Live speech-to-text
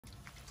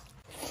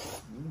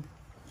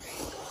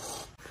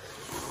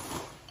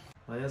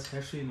老爷子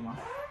开水了吗？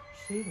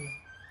水了，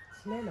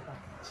起来了吧？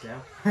起来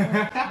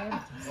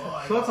了。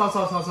说吵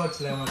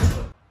起来嘛。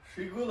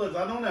睡够了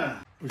咋弄呢？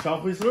不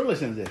想回事了，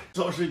现在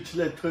早睡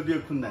起来特别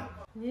困难。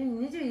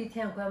你这一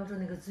天管不住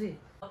那个嘴。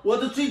我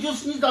的嘴就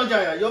是你当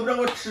家呀，要不然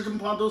我吃什么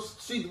胖都是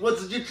随我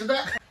自己吃的。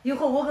以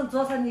后我跟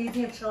做啥你一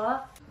定吃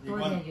了。你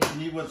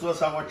给我做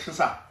啥我吃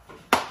啥。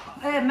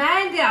哎，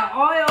慢点，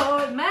哎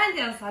呦，慢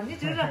点啥？你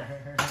这是，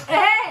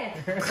哎，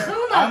横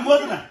俺没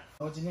的呢。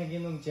我今天给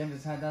你弄个减脂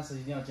餐，但是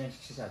一定要坚持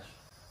吃下去。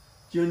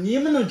就你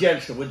们能坚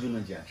持，我就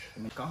能坚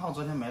持。刚好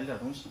昨天买了点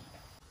东西。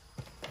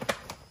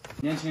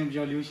年轻人比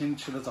较流行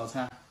吃的早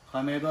餐，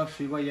还买了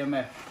水果燕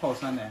麦泡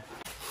酸奶。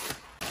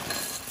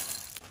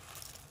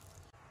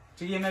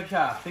这个燕麦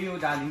片非油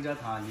炸零蔗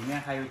糖，里面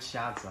还有奇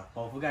亚籽，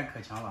饱腹感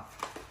可强了，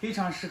非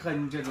常适合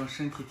你这种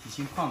身体体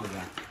型胖的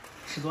人，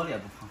吃多了也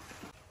不胖。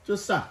这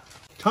是啊，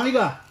尝一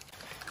个。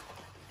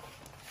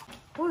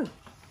哦，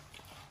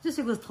这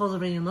是个桃子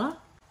味呢。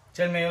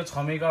这里面有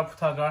草莓干、葡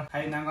萄干，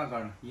还有南瓜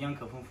干，营养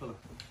可丰富了。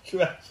是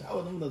吧？下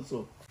午能不能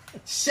做？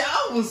下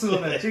午做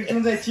呢，这个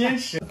正在坚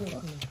持。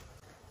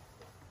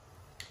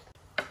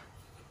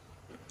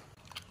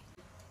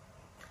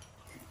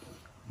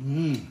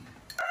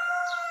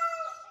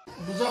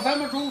不做饭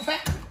吗？中午饭？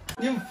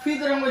你们非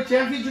得让我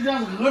减肥，就这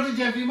样子饿着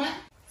减肥吗？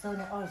找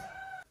你儿子。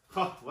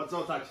好，我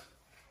找他去。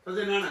他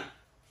在哪呢？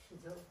睡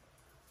觉。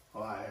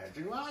哎，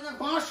这个娃咋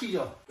光睡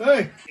觉？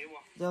哎，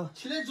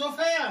起来做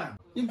饭呀！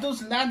你们都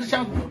是男的，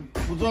想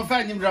不做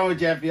饭，你们让我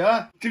减肥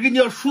啊？这个你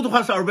要数的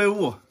话是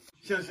250。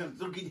行，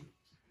都给你。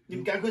你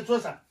们赶快做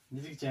啥？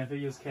你这个减肥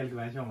又是开了个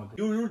玩笑吗？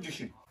有肉就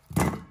行。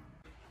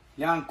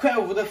2块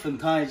5的粉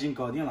汤已经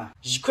搞定了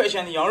，1块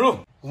钱的羊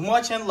肉，5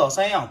毛钱的老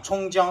三样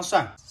葱姜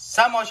蒜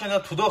，3毛钱的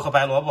土豆和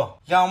白萝卜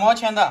，2毛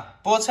钱的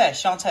菠菜、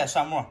香菜、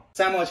蒜末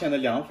，3毛钱的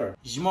凉粉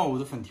，1毛5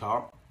的粉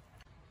条，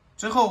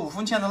最后5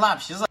分钱的辣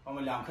皮子。我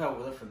们2块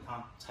5的粉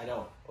汤材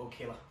料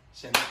OK 了，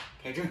现在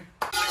开蒸。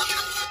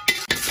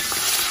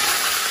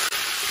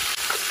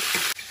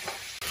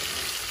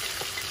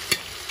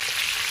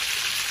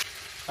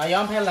把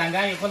羊排烂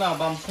干以后呢，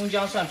把我们葱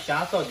姜蒜皮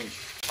倒进去。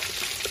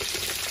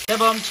再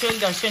把我们切了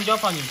点鲜椒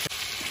放进去，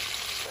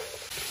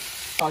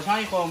炒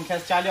香以后，我们开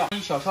始加料：1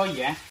小勺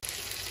盐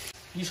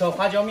，1勺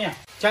花椒面，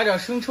加点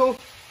生抽，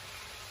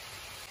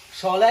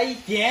少来一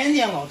点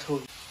点老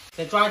抽，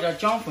再抓一点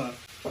姜粉，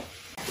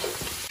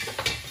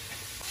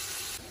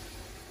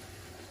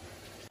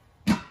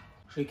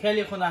水开了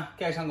以后呢，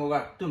盖上锅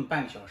盖炖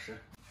半个小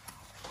时。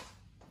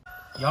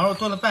羊肉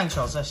炖了半个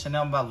小时，现在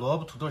我们把萝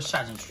卜、土豆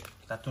下进去，给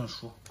它炖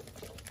熟。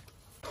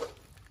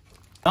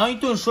羊一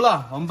炖熟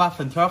了，我们把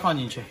粉条放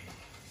进去。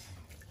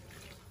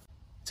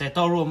再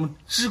倒入我们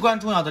至关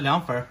重要的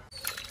凉粉。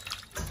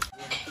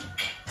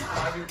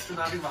吃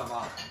哪里爸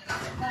爸？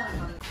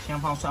先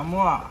放蒜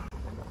末，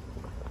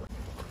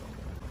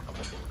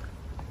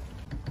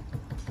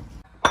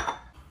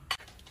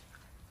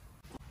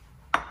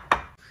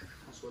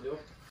说溜。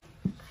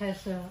还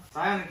是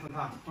咋样，粉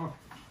汤？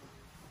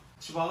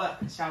吃饱了，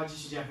下午继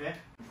续减肥。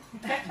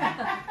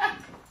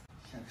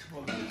先吃饱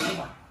了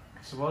吧。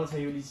吃饱了才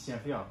有力气减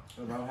肥啊！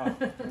要不然的话，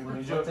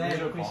我再也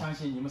不会相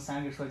信你们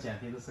3个说减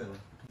肥的事了。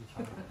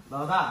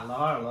老大、老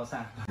二、老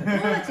三。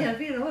我减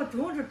肥了，我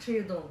中午就吃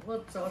一顿，我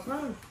早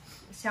上、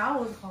下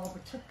午好不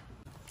吃。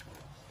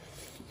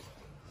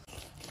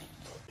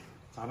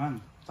咋办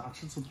呢？咋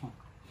吃吃胖？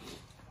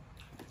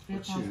别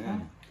胖车，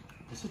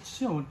不是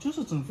吃我就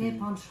是增肥。别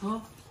胖车。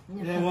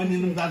哎，我你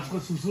能咋吃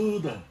瘦瘦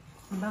的？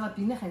你爸爸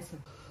比你还瘦。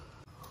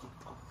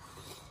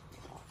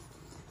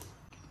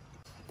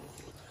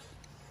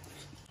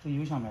这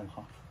油箱买的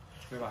好，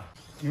对吧？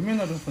有没有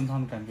那种粉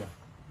汤的感觉？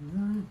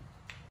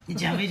一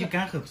减肥就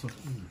干喝醋，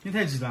你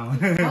太极端了。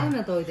往里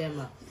面倒一点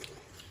嘛。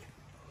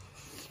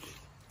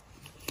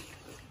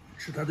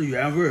吃它的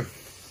原味儿，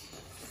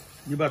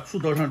你把醋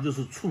倒上就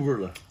是醋味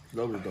了，知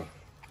道不知道？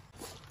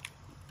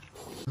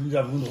人家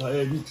问的话，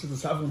哎，你吃的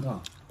啥粉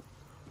汤？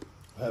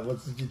哎，我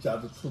自己加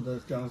的醋的，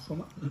这样说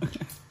嘛。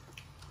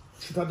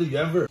吃它的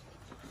原味儿。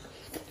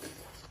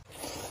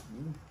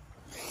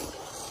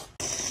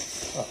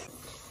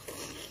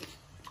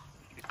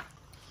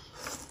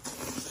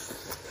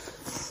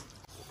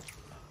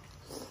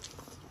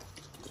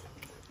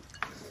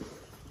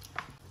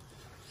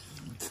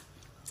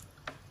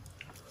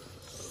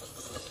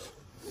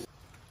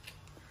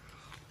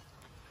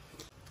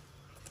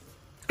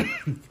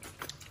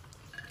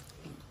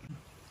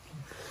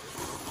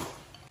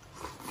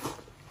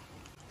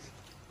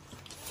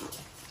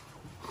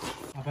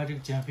哪怕这个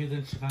减肥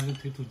人吃饭跟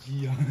推土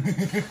机一样。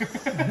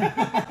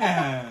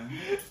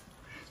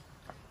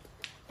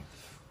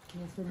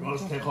主要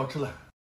是太好吃了。